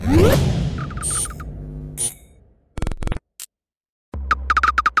This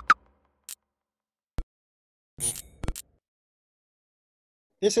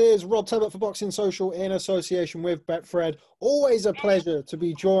is Rob Tubbett for Boxing Social in association with Betfred. Always a pleasure to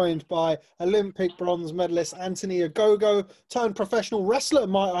be joined by Olympic bronze medalist Anthony Ogogo, turned professional wrestler,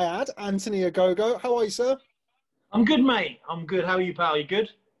 might I add, Anthony Ogogo. How are you, sir? I'm good, mate. I'm good. How are you, pal? You good?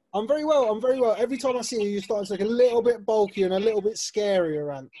 I'm very well. I'm very well. Every time I see you, you're starting to look a little bit bulky and a little bit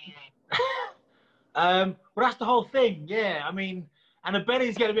scarier, Ant. Well, that's the whole thing. Yeah, I mean, and the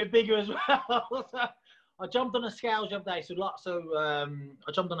belly's getting a bit bigger as well. So I jumped on a scales the other day. I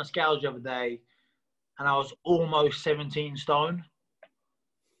jumped on a scales the other day, and I was almost 17 stone,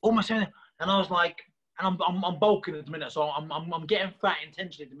 almost 17. And I was like, and I'm bulking at the minute, so I'm getting fat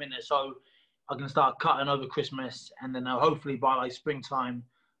intentionally at the minute, so I can start cutting over Christmas, and then hopefully by like springtime,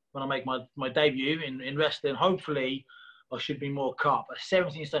 when I make my debut in wrestling, hopefully I should be more cut. But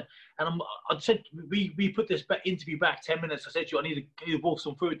 17 stone, and I said we put this interview back 10 minutes. I said to you, I need to wolf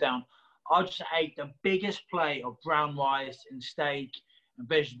some food down. I just ate the biggest plate of brown rice and steak and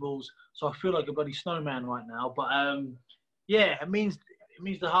vegetables, so I feel like a bloody snowman right now. But yeah, it means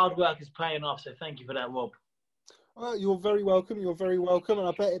the hard work is paying off. So thank you for that, Rob. Well, you're very welcome. You're very welcome. And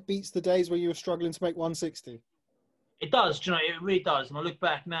I bet it beats the days where you were struggling to make 160. It does, you know, it really does. And I look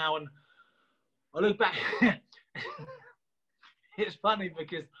back now, and I look back. It's funny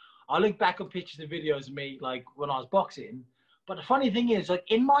because I look back on pictures and videos of me like when I was boxing. But the funny thing is, like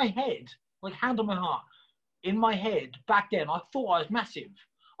in my head, like hand on my heart, in my head back then, I thought I was massive.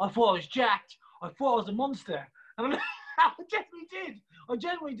 I thought I was jacked. I thought I was a monster, and I genuinely did. I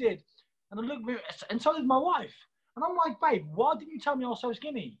genuinely did. And I look, and so did my wife. And I'm like, babe, why didn't you tell me I was so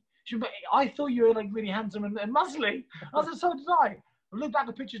skinny? I thought you were like really handsome and muscly. I said, so did I. I look back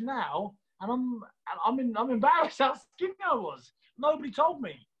at pictures now, and I'm embarrassed how skinny I was. Nobody told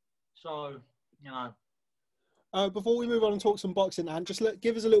me. So, you know. Before we move on and talk some boxing, Ant, just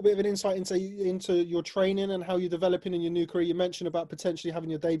give us a little bit of an insight into your training and how you're developing in your new career. You mentioned about potentially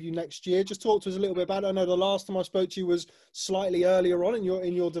having your debut next year. Just talk to us a little bit about it. I know the last time I spoke to you was slightly earlier on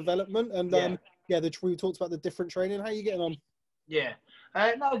in your development, and we talked about the different training. How are you getting on? Yeah,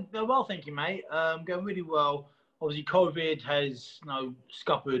 no, well, thank you, mate. Going really well. Obviously, COVID has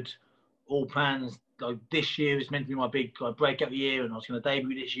scuppered all plans. Like this year is meant to be my big breakout year, and I was going to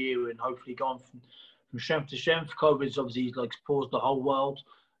debut this year and hopefully go on from strength to strength. COVID's obviously paused the whole world,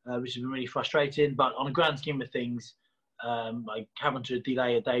 which has been really frustrating. But on the grand scheme of things, like having to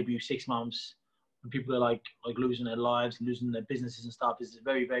delay a debut 6 months when people are like losing their lives, losing their businesses and stuff is a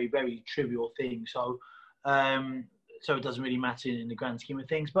very, very, very trivial thing. So, so it doesn't really matter in the grand scheme of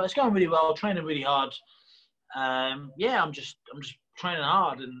things. But it's going really well. Training really hard. Yeah, I'm just training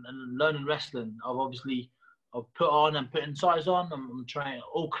hard and learning wrestling. I've put on and putting size on. I'm training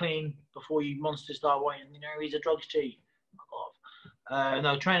all clean before you monsters start waiting. He's a drugs cheat. Fuck off.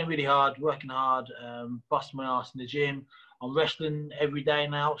 No, training really hard, working hard, busting my ass in the gym. I'm wrestling every day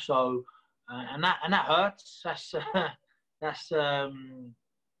now, so and that hurts. It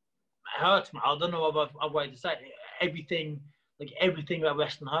hurts, man. I don't know other way to say it. Everything about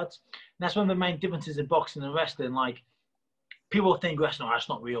wrestling hurts. And that's one of the main differences in boxing and wrestling. Like people think wrestling, that's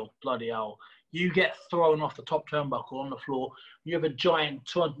not real. Bloody hell. You get thrown off the top turnbuckle on the floor. You have a giant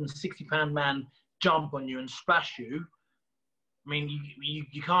 260-pound man jump on you and splash you. I mean,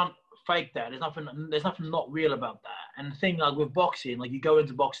 you can't fake that. There's nothing not real about that. And the thing like with boxing, like you go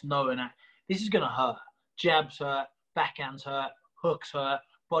into boxing knowing that this is gonna hurt. Jabs hurt, backhands hurt, hooks hurt,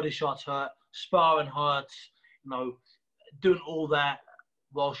 body shots hurt, sparring hurts. Doing all that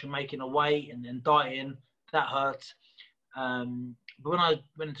whilst you're making a weight and dieting, that hurts. But when I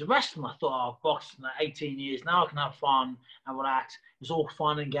went into wrestling, I thought, I've boxed for 18 years. Now I can have fun and relax. It's all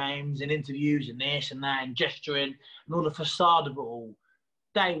fun and games and interviews and this and that and gesturing and all the facade of it all.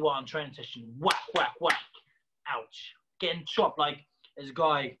 Day one training session, whack, whack, whack. Ouch. Getting chopped. Like, there's a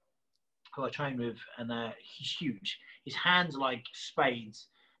guy who I train with, and he's huge. His hands are like spades.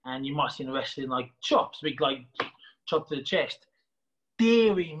 And you might see in the wrestling, like, chops, big, like, chop to the chest.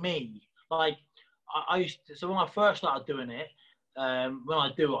 Deary me. Like, I used to, so when I first started doing it, when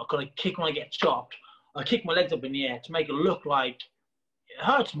I do it, I kind of kick when I get chopped. I kick my legs up in the air to make it look like it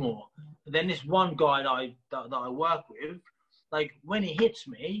hurts more. But then this one guy that I work with, like when he hits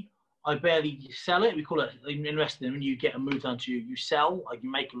me, I barely sell it. We call it in wrestling when you get a move done to you, you sell, like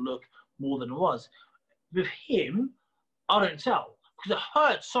you make it look more than it was. With him, I don't sell because it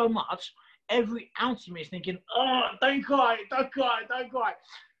hurts so much. Every ounce of me is thinking, oh, don't cry, don't cry, don't cry.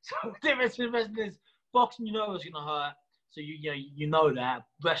 So the difference in wrestling is boxing, you know it's going to hurt. So you know that.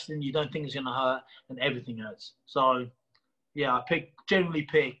 Wrestling, you don't think it's going to hurt, and everything hurts. So, Yeah, generally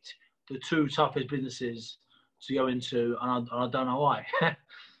picked the two toughest businesses to go into, and I don't know why.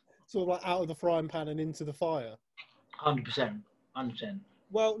 Sort of like out of the frying pan and into the fire. 100%, 100%.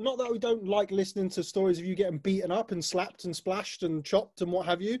 Well, not that we don't like listening to stories of you getting beaten up and slapped and splashed and chopped and what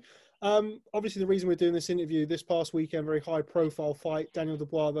have you. Obviously, the reason we're doing this interview this past weekend, very high-profile fight, Daniel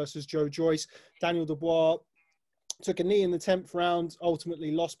Dubois versus Joe Joyce. Daniel Dubois took a knee in the 10th round,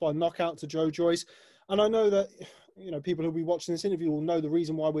 ultimately lost by knockout to Joe Joyce. And I know that, you know, people who'll be watching this interview will know the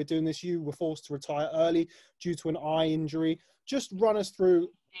reason why we're doing this. You were forced to retire early due to an eye injury. Just run us through,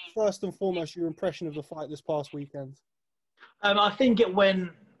 first and foremost, your impression of the fight this past weekend. I think it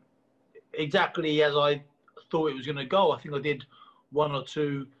went exactly as I thought it was going to go. I think I did one or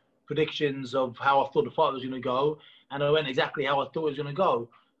two predictions of how I thought the fight was going to go, and it went exactly how I thought it was going to go.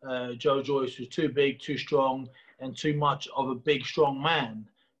 Joe Joyce was too big, too strong, and too much of a big, strong man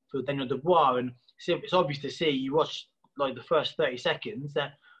for Daniel Dubois. And it's obvious to see, you watch like the first 30 seconds,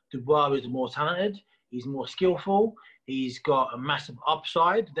 that Dubois is more talented, he's more skillful, he's got a massive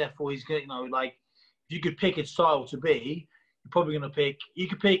upside. Therefore, he's going to, you know, like, if you could pick his style to be, you're probably going to pick, you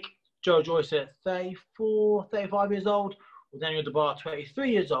could pick Joe Joyce at 34, 35 years old, or Daniel Dubois at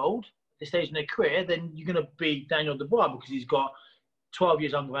 23 years old, at this stage in their career, then you're going to beat Daniel Dubois because he's got 12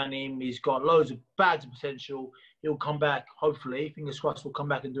 years younger than him. He's got loads of bags of potential. He'll come back, hopefully, fingers crossed, will come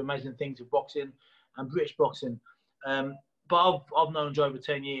back and do amazing things with boxing and British boxing. But I've known Joe for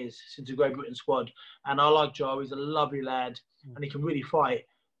 10 years since the Great Britain squad, and I like Joe. He's a lovely lad, and he can really fight.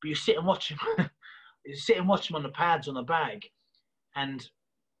 But you sit and watch him, you sit and watch him on the pads, on the bag, and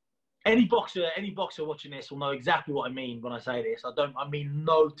any boxer watching this will know exactly what I mean when I say this. I mean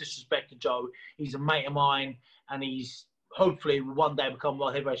no disrespect to Joe. He's a mate of mine, and he's hopefully will one day become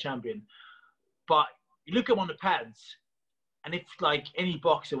world heavyweight champion. But you look at him on the pads, and if like any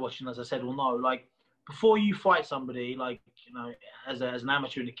boxer watching, as I said, will know, like before you fight somebody, like, you know, as an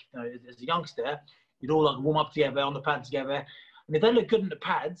amateur, you know, as a youngster, you'd all like warm up together on the pads together, and if they look good in the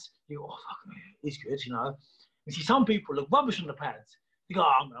pads, you go, oh fuck, he's good, you know. You see some people look rubbish on the pads. You go,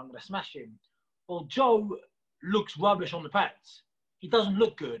 oh, I'm going to smash him. Well, Joe looks rubbish on the pads. He doesn't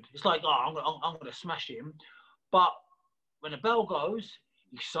look good. It's like, oh, I'm going to smash him. But when the bell goes,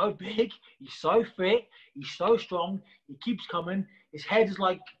 he's so big, he's so fit, he's so strong, he keeps coming. His head is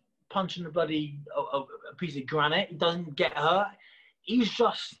like punching the bloody a piece of granite. He doesn't get hurt. He's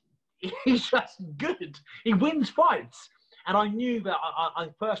just good. He wins fights. And I knew that I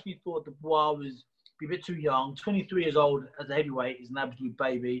personally thought Dubois was a bit too young. 23 years old as a heavyweight is an absolute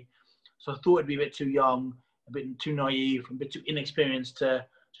baby. So I thought it'd be a bit too young, a bit too naive, a bit too inexperienced to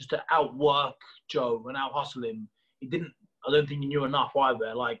outwork Joe and out hustle him. I don't think he knew enough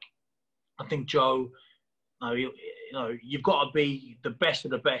either. Like, I think Joe, you've got to be the best of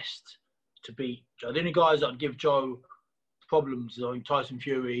the best to beat Joe. The only guys that would give Joe problems are Tyson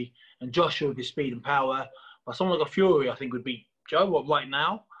Fury and Joshua with his speed and power. But someone like a Fury, I think, would beat Joe right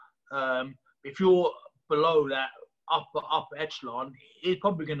now. If you're below that upper echelon, he's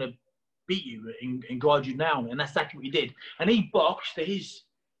probably going to beat you and guide you down. And that's exactly what he did. And he boxed to his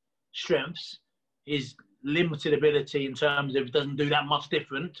strengths, his limited ability in terms of it doesn't do that much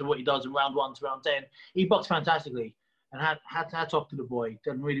different to what he does in round 1 to round 10. He boxed fantastically and hats off to the boy.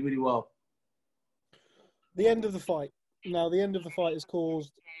 Done really, really well. The end of the fight. Now, the end of the fight has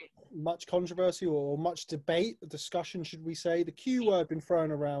caused much controversy or much debate, discussion, should we say. The Q word been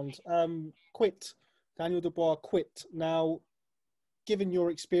thrown around. Quit. Daniel Dubois quit. Now, given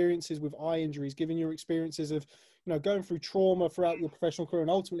your experiences with eye injuries, given your experiences of, you know, going through trauma throughout your professional career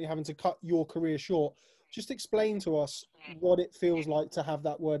and ultimately having to cut your career short, just explain to us what it feels like to have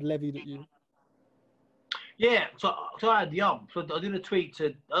that word levied at you. Yeah, so I had the So I did a tweet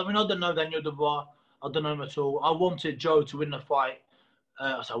I don't know Daniel Dubois. I don't know him at all. I wanted Joe to win the fight.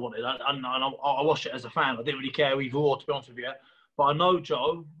 I watched it as a fan. I didn't really care either or, to be honest with you. But I know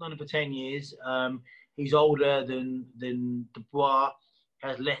Joe, known him for 10 years. He's older than Dubois.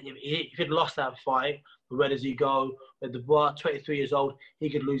 If he'd lost that fight, where does he go? With Dubois, 23 years old, he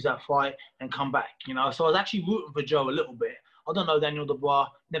could lose that fight and come back, you know. So I was actually rooting for Joe a little bit. I don't know Daniel Dubois,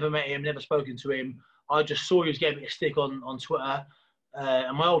 never met him, never spoken to him. I just saw he was getting a stick on Twitter.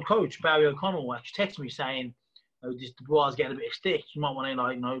 And my old coach, Barry O'Connell, actually texted me saying, this Dubois is getting a bit of stick. You might want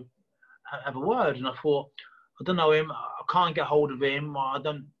to, have a word. And I thought, I don't know him. I can't get hold of him. I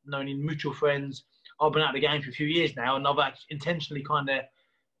don't know any mutual friends. I've been out of the game for a few years now, and I've actually intentionally kind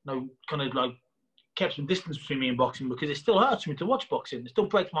of kept some distance between me and boxing because it still hurts me to watch boxing. It still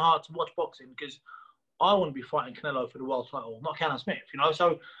breaks my heart to watch boxing because I want to be fighting Canelo for the world title, not Callum Smith, you know.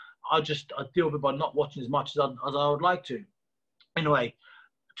 So I deal with it by not watching as much as I would like to. Anyway,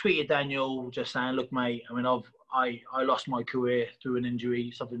 tweeted Daniel just saying, look, mate, I mean, I've I lost my career through an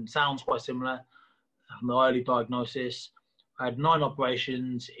injury. Something sounds quite similar. An early diagnosis. I had 9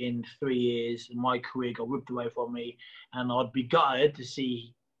 operations in 3 years, and my career got ripped away from me. And I'd be gutted to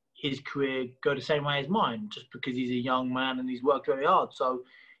see his career go the same way as mine, just because he's a young man and he's worked very hard. So,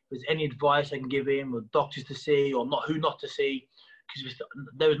 if there's any advice I can give him, or doctors to see, or not who not to see, because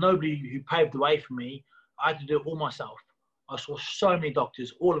there was nobody who paved the way for me. I had to do it all myself. I saw so many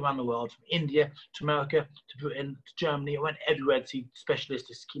doctors all around the world, from India to America to Britain to Germany. I went everywhere to see specialists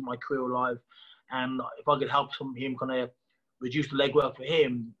to keep my career alive. And if I could help him kind of reduce the legwork for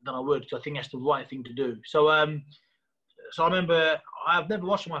him, then I would, because I think that's the right thing to do. So, so I remember I've never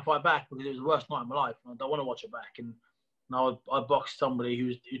watched my fight back because it was the worst night of my life. I don't want to watch it back. And now I boxed somebody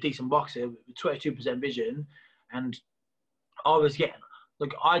who's a decent boxer with 22% vision, and I was getting,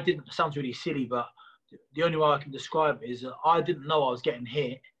 look, I didn't, it sounds really silly, but the only way I can describe it is that I didn't know I was getting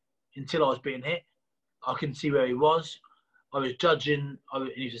hit until I was being hit. I couldn't see where he was. I was judging,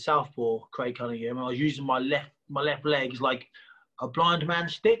 and he was a southpaw, Craig Cunningham, and I was using my left leg as like a blind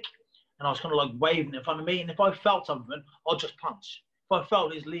man's stick, and I was kind of like waving in front of me, and if I felt something, I'd just punch. If I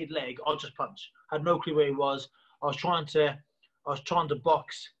felt his lead leg, I'd just punch. I had no clue where he was. I was trying to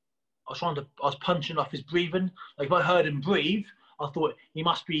box. I was punching off his breathing. Like if I heard him breathe, I thought he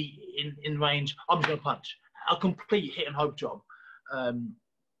must be in range. I'm just going to punch. A complete hit and hope job.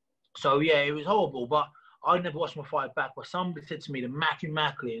 So yeah, it was horrible. But I never watched my fight back. Where somebody said to me that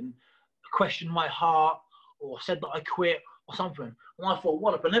Macklin questioned my heart or said that I quit or something. And I thought,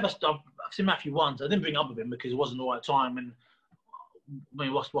 what? I've seen Matthew once. I didn't bring it up with him because it wasn't the right time. And I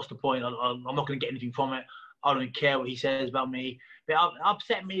mean, what's the point? I'm not going to get anything from it. I don't care what he says about me. But it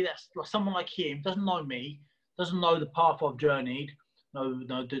upset me that someone like him doesn't know me, doesn't know the path I've journeyed,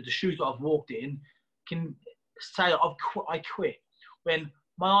 the shoes that I've walked in, can say I quit. When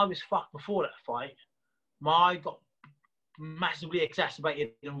my eye was fucked before that fight, my eye got massively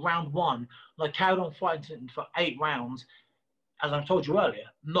exacerbated in round 1. And I carried on fighting for 8 rounds, as I told you earlier,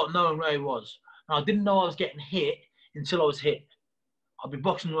 not knowing where he was. And I didn't know I was getting hit until I was hit. I've been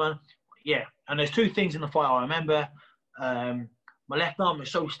boxing around, yeah. And there's 2 things in the fight I remember. My left arm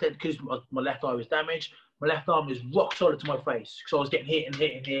was so steady because my left eye was damaged. My left arm was rock solid to my face because I was getting hit,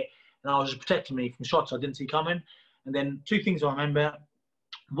 and I was just protecting me from shots I didn't see coming. And then 2 things I remember.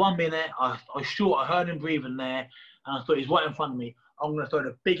 1 minute, I heard him breathing there, and I thought he's right in front of me. I'm going to throw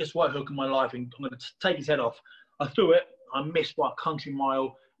the biggest right hook in my life, and I'm going to take his head off. I threw it. I missed by a country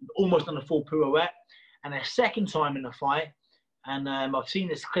mile, almost on a full pirouette. And a second time in the fight, and I've seen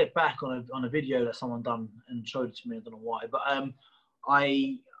this clip back on a video that someone done and showed it to me. I don't know why, but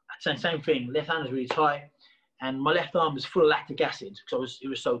I same thing. Left hand is really tight, and my left arm was full of lactic acid because it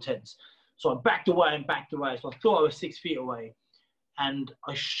was so tense. So I backed away. So I thought I was 6 feet away, and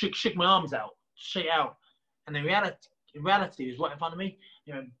I shook my arms out, and in reality, it was right in front of me.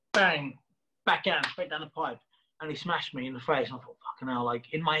 You know, bang, backhand, straight down the pipe, and he smashed me in the face. And I thought, fucking hell!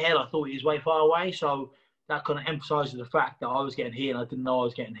 Like in my head, I thought he was way far away, so that kind of emphasises the fact that I was getting hit, and I didn't know I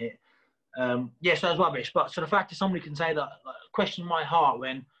was getting hit. Yeah, so that's rubbish. But so the fact that somebody can say that, like, question my heart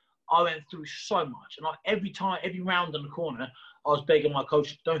when I went through so much, and every round in the corner, I was begging my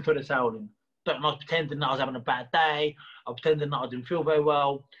coach, don't throw the towel in. I was pretending that I was having a bad day. I was pretending that I didn't feel very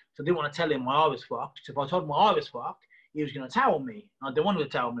well. So I didn't want to tell him my eye was fucked. So if I told him my eye was fucked, he was going to towel me. And I didn't want him to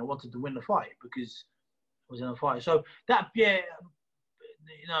towel me. I wanted to win the fight because I was in a fight. So that, yeah,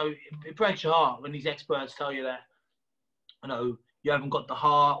 you know, it breaks your heart when these experts tell you that, you know, you haven't got the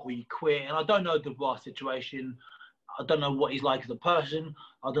heart or you quit. And I don't know the Dubois situation. I don't know what he's like as a person.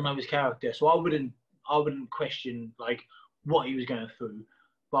 I don't know his character. So I wouldn't question like what he was going through.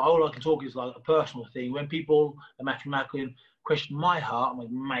 But all I can talk is like a personal thing. When people, like Macklin, question my heart, I'm like,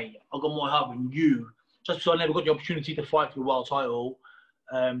 mate, I've got more heart than you. Just because I never got the opportunity to fight for the world title,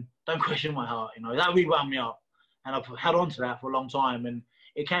 don't question my heart. You know, that really wound me up. And I've held on to that for a long time. And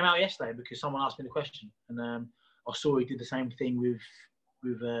it came out yesterday because someone asked me the question. And I saw he did the same thing with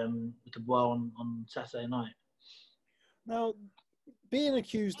Dubois on Saturday night. Now, being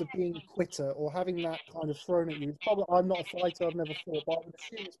accused of being a quitter or having that kind of thrown at you, probably, I'm not a fighter, I've never fought, but I would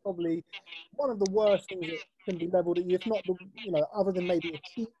assume it's probably one of the worst things that can be levelled at you, if not, other than maybe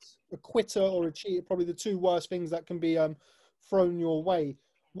a quitter or a cheat, probably the 2 worst things that can be thrown your way.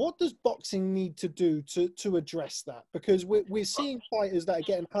 What does boxing need to do to address that? Because we're seeing fighters that are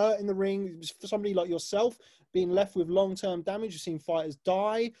getting hurt in the ring, for somebody like yourself, being left with long-term damage. You've seen fighters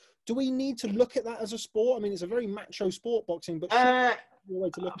die. Do we need to look at that as a sport? I mean, it's a very macho sport, boxing, but way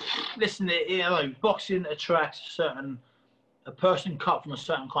to look at it. Listen, boxing attracts a person cut from a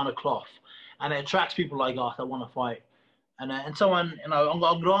certain kind of cloth, and it attracts people like us that want to fight. And someone, I'm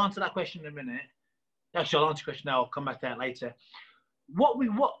going to answer that question in a minute. Actually, I'll answer your question now. I'll come back to that later.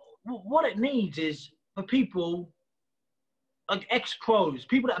 What it needs is for people like ex-pros,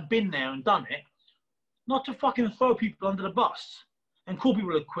 people that have been there and done it, not to fucking throw people under the bus and call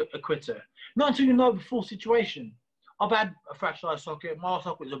people a quitter. Not until you know the full situation. I've had a fractured eye socket. My eye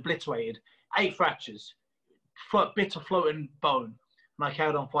socket was obliterated. 8 fractures. Bit of floating bone. And I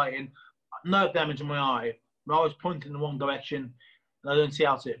carried on fighting. Nerve damage in my eye. I was pointing in the wrong direction. And I don't see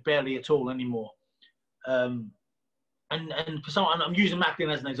out it barely at all anymore. And for someone, I'm using Macklin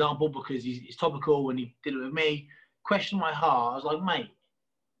as an example because he's topical and he did it with me. Question my heart. I was like, mate,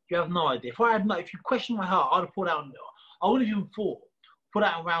 you have no idea. If you question my heart, I'd have pulled out. I wouldn't have even thought. Put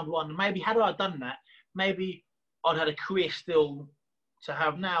out in round 1. And maybe had I done that, maybe I'd had a career still to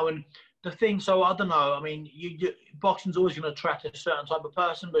have now. And the thing, so I don't know. I mean, boxing's always going to attract a certain type of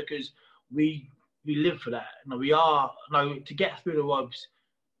person because we live for that. To get through the ropes.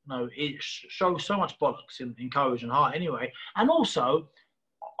 It shows so much bollocks in courage and heart anyway. And also,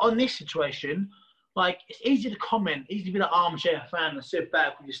 on this situation, like, it's easy to comment, easy to be the armchair fan and sit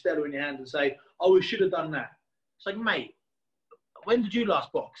back with your Stella in your hand and say, oh, we should have done that. It's like, mate, when did you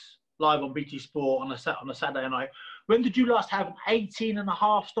last box live on BT Sport on a Saturday night? When did you last have an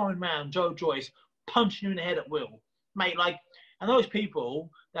 18.5 stone man, Joe Joyce, punching you in the head at will? Mate, like, and those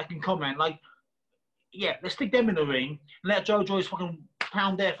people that can comment, like, yeah, let's stick them in the ring and let Joe Joyce fucking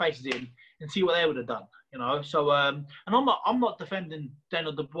pound their faces in and see what they would have done, So, and I'm not defending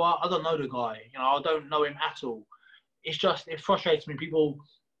Daniel Dubois. I don't know the guy, I don't know him at all. It's just, it frustrates me. People,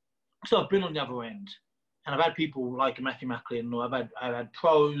 so I've been on the other end, and I've had people like Matthew Macklin, or I've had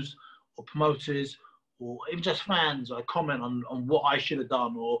pros or promoters, or even just fans, like, comment on what I should have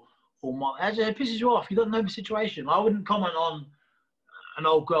done, or it pisses you off. You don't know the situation. I wouldn't comment on an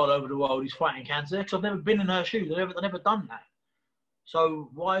old girl over the world who's fighting cancer because I've never been in her shoes. I've never done that. So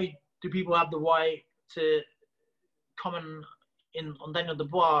why do people have the right to comment on Daniel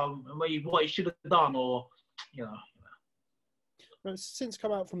Dubois and what he should have done, or Well, since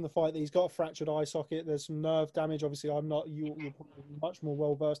come out from the fight, he's got a fractured eye socket. There's some nerve damage. Obviously, I'm not. You're probably much more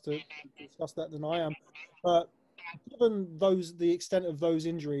well versed to discuss that than I am. But given the extent of those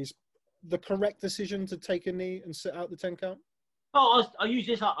injuries, the correct decision to take a knee and sit out the 10 count. Oh, I used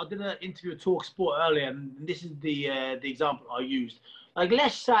this. I did an interview with Talk Sport earlier, and this is the example I used. Like,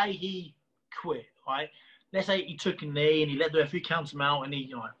 let's say he quit, right? Let's say he took a knee and he let the referee count him out, and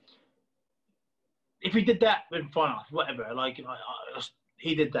he, if he did that, then fine, whatever. Like,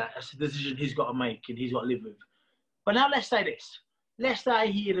 he did that. That's a decision he's got to make and he's got to live with. But now let's say this. Let's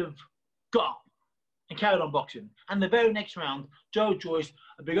say he'd have got up and carried on boxing, and the very next round, Joe Joyce,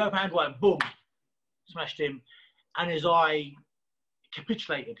 a big open hand right, boom, smashed him, and his eye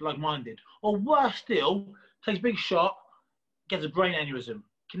capitulated like mine did. Or worse still, takes a big shot, gets a brain aneurysm,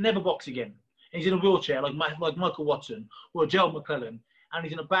 can never box again. And he's in a wheelchair like Michael Watson or Gerald McClellan, and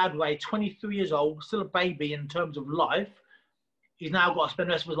he's in a bad way, 23 years old, still a baby in terms of life. He's now got to spend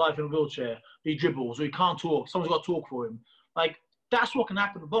the rest of his life in a wheelchair. He dribbles, or he can't talk. Someone's got to talk for him. Like, that's what can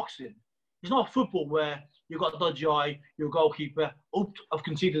happen in boxing. It's not football where you've got a dodgy eye, you're a goalkeeper, oops, I've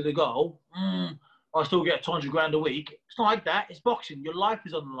conceded a goal. I still get 200 grand a week. It's not like that. It's boxing. Your life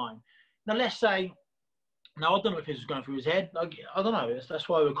is on the line. Now, let's say, now I don't know if this was going through his head. I don't know. That's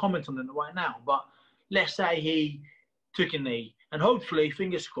why we're commenting on it right now. But let's say he took a knee. And hopefully,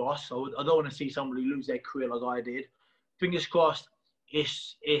 fingers crossed, I don't want to see somebody lose their career like I did. Fingers crossed,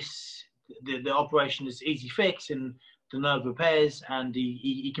 the operation is easy fix and the nerve repairs and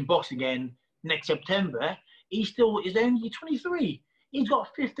he can box again next September. He still is only 23. He's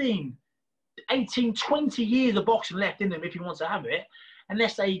got 15. 18, 20 years of boxing left in him if he wants to have it. And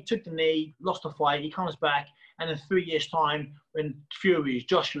let's say he took the knee, lost the fight, he comes back, and in 3 years' time, when Fury's,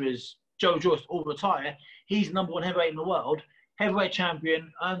 Joshua's, Joe Joyce all retire, he's #1 heavyweight in the world, heavyweight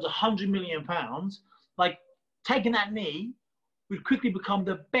champion, earns £100 million. Like, taking that knee would quickly become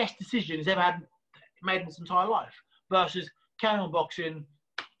the best decision he's ever made in his entire life. Versus carrying on boxing,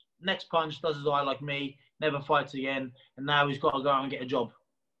 next punch, does his eye like me, never fights again, and now he's got to go out and get a job.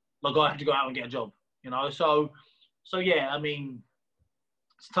 Like, I have to go out and get a job, So yeah, I mean,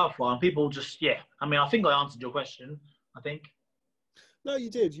 it's a tough one. People just, yeah. I mean, I think I answered your question, I think. No,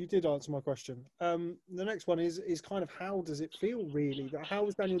 you did. You did answer my question. The next one is kind of, how does it feel, really? How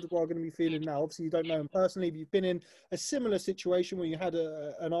is Daniel Dubois going to be feeling now? Obviously, you don't know him personally, but you've been in a similar situation where you had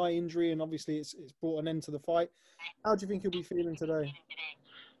an eye injury and obviously it's brought an end to the fight. How do you think he'll be feeling today?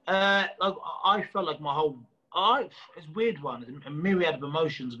 Like, I felt like my whole... it's a weird one. It's a myriad of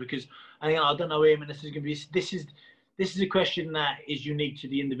emotions because, I don't know him, and this is a question that is unique to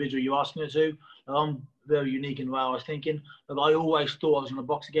the individual you're asking it to. I'm very unique in the way I was thinking. But I always thought I was going to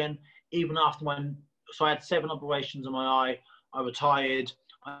box again, even after my so I had 7 operations on my eye. I retired.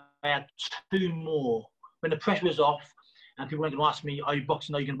 I had 2 more. When the pressure was off and people were going to ask me, are you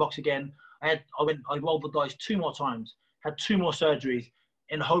boxing? Are you going to box again? I rolled the dice 2 more times, had 2 more surgeries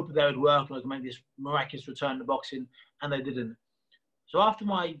in the hope that they would work and I could make this miraculous return to boxing, and they didn't. So after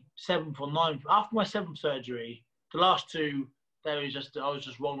my 7th or 9th, after my 7th surgery, the last 2, I was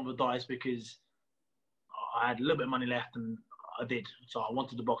just rolling the dice because I had a little bit of money left and I did. So I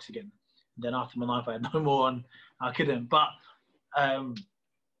wanted to box again. And then after my 9th, I had no more and I couldn't. But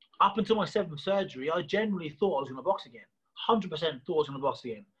up until my 7th surgery, I generally thought I was going to box again. 100% thought I was going to box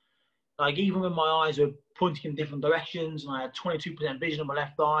again. Like, even when my eyes were pointing in different directions and I had 22% vision on my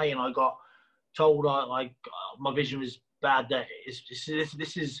left eye and I got told my vision was bad, that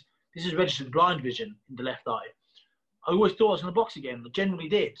this is registered blind vision in the left eye. I always thought I was going to box again. I generally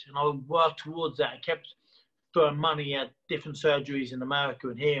did. And I worked towards that. I kept throwing money at different surgeries in America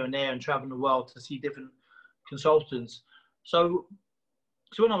and here and there and traveling the world to see different consultants. So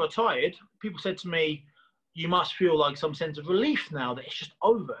when I retired, people said to me, you must feel like some sense of relief now that it's just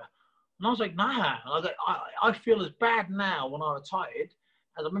over. And I was like, nah. I feel as bad now when I retired,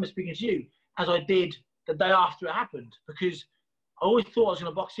 as I remember speaking to you, as I did the day after it happened. Because I always thought I was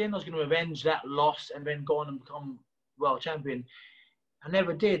going to box in. I was going to avenge that loss and then go on and become world champion. I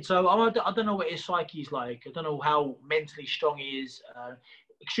never did. So I don't know what his psyche is like. I don't know how mentally strong he is.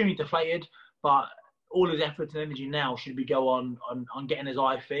 Extremely deflated, but all his effort and energy now should be go on getting his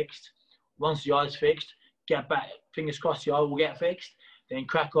eye fixed. Once the eye's fixed, get back. Fingers crossed the eye will get fixed. Then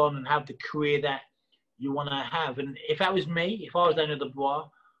crack on and have the career that you want to have. And if that was me, if I was Daniel Dubois,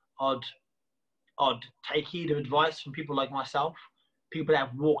 I'd take heed of advice from people like myself, people that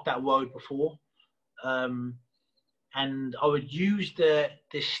have walked that road before. And I would use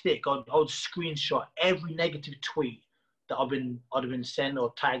this stick. I would screenshot every negative tweet that I'd have been sent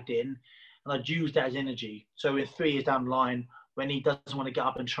or tagged in, and I'd use that as energy. So in 3 years down the line, when he doesn't want to get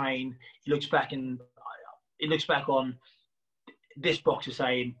up and train, he looks back on this boxer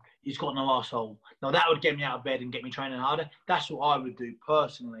saying he's got no arsehole. Now that would get me out of bed and get me training harder. That's what I would do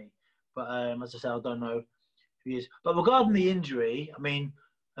personally. But as I said, I don't know if he is. But regarding the injury, I mean,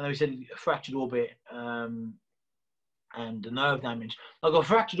 I know he said a fractured orbit. And the nerve damage. Like, a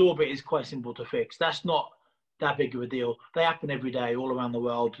fractured orbit is quite simple to fix. That's not that big of a deal. They happen every day all around the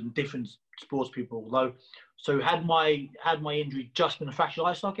world and different sports people. So had my injury just been a fractured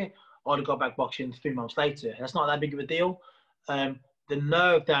eye socket, I'd have got back boxing 3 months later. That's not that big of a deal. The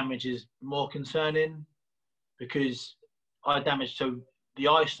nerve damage is more concerning because eye damage. So the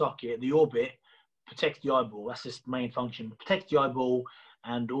eye socket, the orbit, protects the eyeball. That's its main function. Protects the eyeball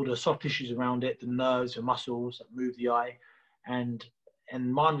and all the soft tissues around it, the nerves and muscles that move the eye, and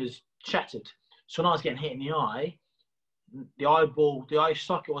mine was shattered. So when I was getting hit in the eye, the eye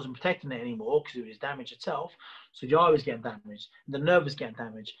socket wasn't protecting it anymore because it was damaged itself. So the eye was getting damaged, and the nerve was getting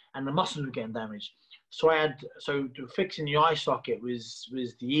damaged, and the muscles were getting damaged. So fixing the eye socket was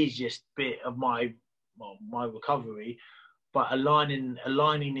the easiest bit of my recovery. But aligning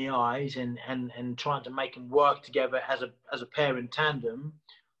the eyes and trying to make them work together as a pair in tandem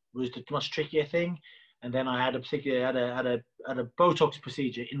was the much trickier thing. And then I had a Botox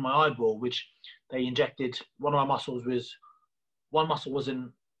procedure in my eyeball, which they injected. One muscle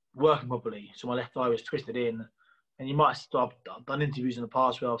wasn't working properly, so my left eye was twisted in. And you might have done interviews in the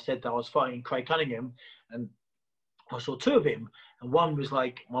past where I've said that I was fighting Craig Cunningham, and I saw 2 of him, and one was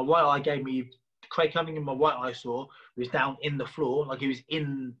like my right eye gave me. Craig Cunningham, my right eye saw, was down in the floor, like he was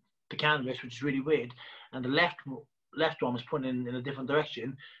in the canvas, which is really weird. And the left one was pointing in a different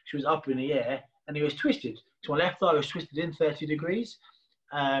direction. She was up in the air, and he was twisted. So my left eye was twisted in 30 degrees.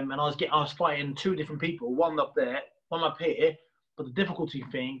 And I was fighting 2 different people, one up there, one up here. But the difficult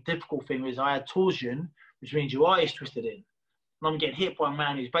thing was I had torsion, which means your eye is twisted in. And I'm getting hit by a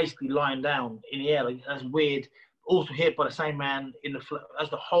man who's basically lying down in the air. Like, that's weird. Also hit by the same man in the as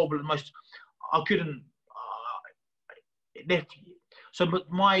the horrible, most. I couldn't. So, but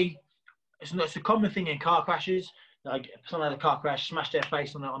it's a common thing in car crashes. Like, someone had a car crash, smashed their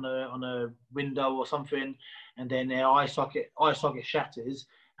face on a window or something, and then their eye socket shatters,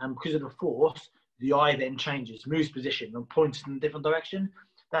 and because of the force, the eye then changes, moves position, and points in a different direction.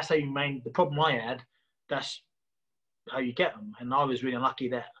 That's how the problem I had. That's how you get them. And I was really unlucky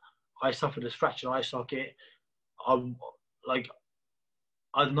that I suffered a fractured eye socket. I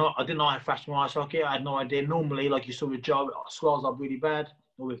didn't know I had fractured my eye socket. I had no idea. Normally, like you saw with Joe, it swells up really bad,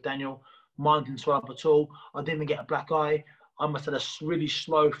 or with Daniel, mine didn't swell up at all. I didn't get a black eye. I must have had a really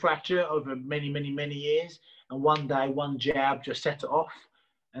slow fracture over many, many, many years. And one day, one jab just set it off.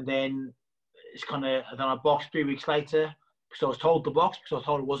 And then then I boxed 3 weeks later because I was told to box, because I was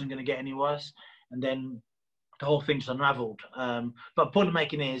told it wasn't going to get any worse. and then the whole thing just unravelled. But point I'm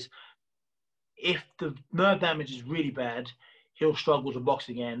making is, if the nerve damage is really bad, he'll struggle to box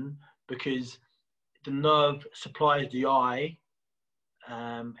again because the nerve supplies the eye,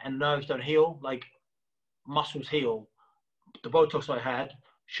 and nerves don't heal. Like muscles heal. The Botox I had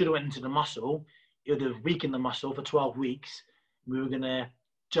should have went into the muscle. It would have weakened the muscle for 12 weeks. We were going to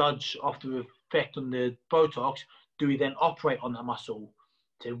judge off the effect on the Botox. Do we then operate on that muscle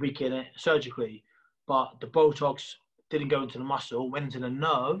to weaken it surgically? But the Botox didn't go into the muscle, went into the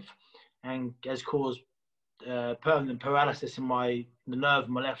nerve, and has caused permanent paralysis in the nerve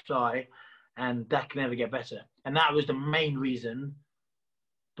in my left eye, and that can never get better. And that was the main reason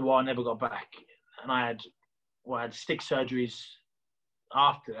why I never got back. And I had 6 surgeries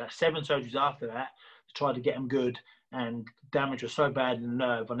after that, 7 surgeries after that, to try to get them good, and damage was so bad in the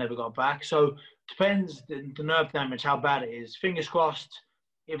nerve, I never got back. So depends the nerve damage, how bad it is. Fingers crossed,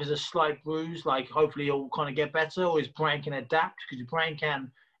 if it's a slight bruise, like hopefully he'll kind of get better, or his brain can adapt, because your brain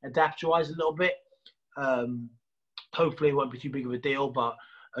can adapt your eyes a little bit. Hopefully it won't be too big of a deal, but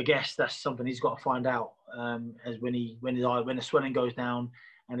I guess that's something he's got to find out, as when the swelling goes down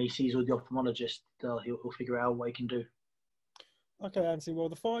and he sees all the ophthalmologists, he'll figure out what he can do. Okay, Anthony. Well,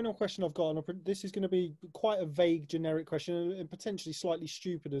 the final question I've got, and this is going to be quite a vague, generic question, and potentially slightly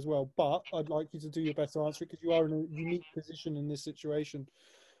stupid as well, but I'd like you to do your best to answer it, because you are in a unique position in this situation.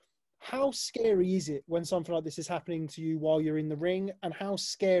 How scary is it when something like this is happening to you while you're in the ring? And how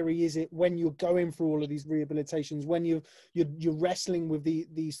scary is it when you're going through all of these rehabilitations, when you're wrestling with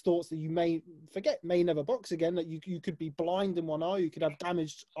these thoughts that you may never box again, that you could be blind in one eye, you could have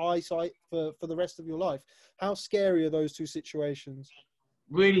damaged eyesight for the rest of your life? How scary are those two situations?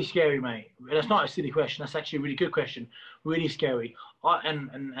 Really scary, mate. That's not a silly question. That's actually a really good question. Really scary.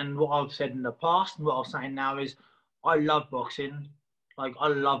 And what I've said in the past and what I'm saying now is, I love boxing. Like, I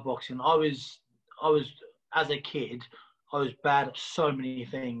love boxing. I was as a kid, I was bad at so many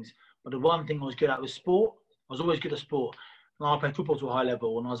things. But the one thing I was good at was sport. I was always good at sport. And I played football to a high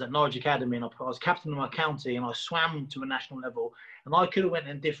level, and I was at Norwich Academy, and I was captain of my county, and I swam to a national level. And I could have went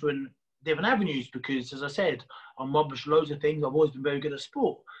in different avenues, because, as I said, I'm rubbish loads of things. I've always been very good at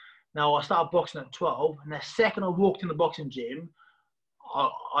sport. Now, I started boxing at 12, and the second I walked in the boxing gym,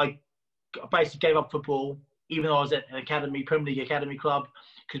 I basically gave up football, even though I was at an academy, Premier League academy club,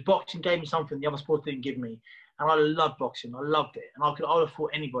 because boxing gave me something the other sports didn't give me. And I loved woxing. I loved it. And I would have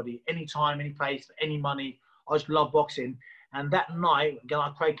fought anybody, anytime, any place, for any money. I just loved boxing. And that night, again,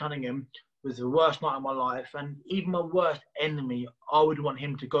 like Craig Cunningham, was the worst night of my life. And even my worst enemy, I would want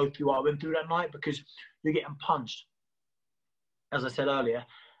him to go through what I went through that night, because you're getting punched, as I said earlier.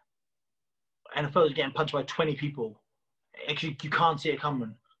 And I felt like getting punched by 20 people. Actually, you can't see it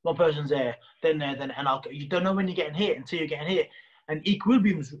coming. One person's there, and you don't know when you're getting hit until you're getting hit. And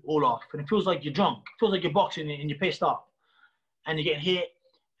equilibrium's all off, and it feels like you're drunk. It feels like you're boxing and you're pissed off. And you're getting hit,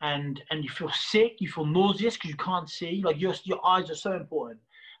 and you feel sick, you feel nauseous because you can't see. Like, your eyes are so important.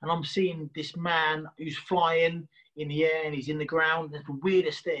 And I'm seeing this man who's flying in the air and he's in the ground. It's the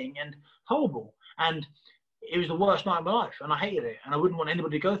weirdest thing and horrible. And it was the worst night of my life, and I hated it, and I wouldn't want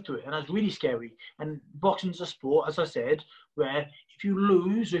anybody to go through it, and that's really scary. And boxing's a sport, as I said, where if you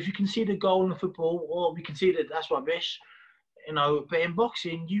lose, or if you concede a goal in football, or we concede it, that's rubbish, but in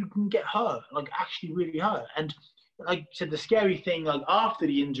boxing, you can get hurt, like actually really hurt. And like I said, the scary thing, like after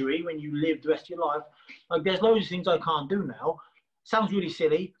the injury, when you live the rest of your life, like there's loads of things I can't do now. Sounds really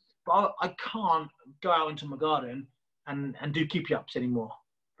silly, but I can't go out into my garden and do keepy-ups anymore,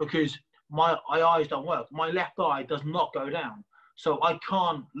 because my eyes don't work. My left eye does not go down. So I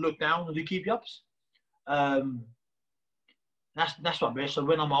can't look down and do keepy-ups. That's rubbish. So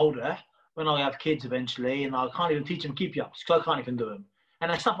when I'm older, when I have kids eventually, and I can't even teach them keepy-ups because I can't even do them.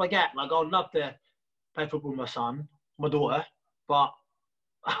 And stuff like that. Like, I'd love to play football with my son, my daughter, but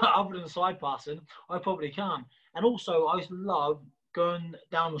other than side passing, I probably can't. And also, I used to love going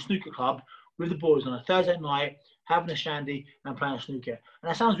down to the snooker club with the boys on a Thursday night, having a shandy and playing snooker. And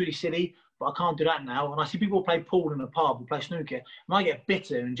that sounds really silly, but I can't do that now. And I see people play pool in a pub or play snooker, and I get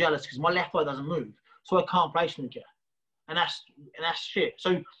bitter and jealous because my left eye doesn't move, so I can't play snooker. And that's shit.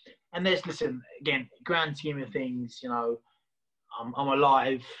 So, and listen, again, grand scheme of things, I'm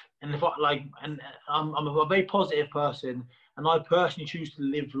alive, and I'm a very positive person, and I personally choose to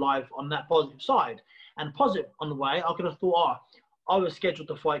live life on that positive side. And positive on the way, I could have thought, I was scheduled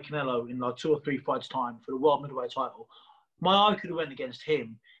to fight Canelo in like 2 or 3 fights time for the world middleweight title. My eye could have went against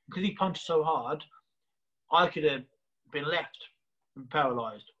him because he punched so hard. I could have been left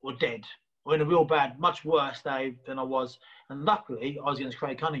paralyzed or dead, or in a real bad, much worse state than I was. And luckily, I was against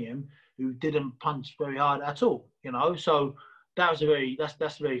Craig Cunningham, who didn't punch very hard at all. So that was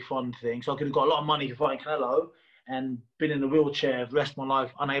that's a very fun thing. So I could have got a lot of money for fighting Canelo and been in a wheelchair the rest of my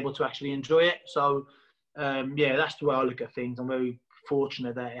life, unable to actually enjoy it. So yeah, that's the way I look at things. I'm very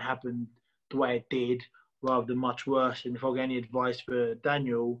fortunate that it happened the way it did, rather than much worse. And if I get any advice for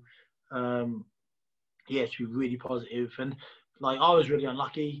Daniel, yeah, to be really positive. And like I was really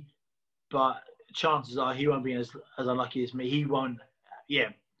unlucky, but chances are he won't be as unlucky as me. He won't, yeah,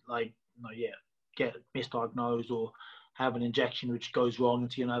 like no, yeah, get misdiagnosed or have an injection which goes wrong.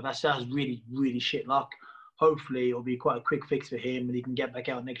 You know, that's really shit luck. Hopefully, it'll be quite a quick fix for him, and he can get back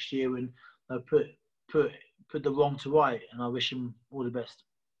out next year and put put the wrong to right. And I wish him all the best.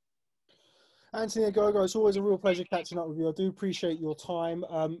 Anthony Ogogo, it's always a real pleasure catching up with you. I do appreciate your time.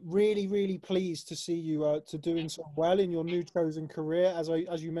 Really pleased to see you to doing so well in your new chosen career. As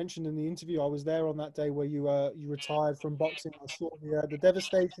you mentioned in the interview, I was there on that day where you retired from boxing. I saw the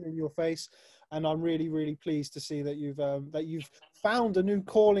devastation in your face, and I'm really pleased to see that you've found a new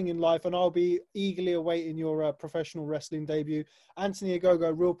calling in life. And I'll be eagerly awaiting your professional wrestling debut. Anthony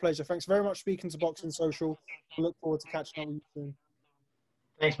Ogogo, real pleasure. Thanks very much for speaking to Boxing Social. I look forward to catching up with you soon.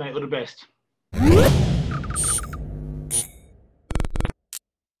 Thanks, mate. All the best.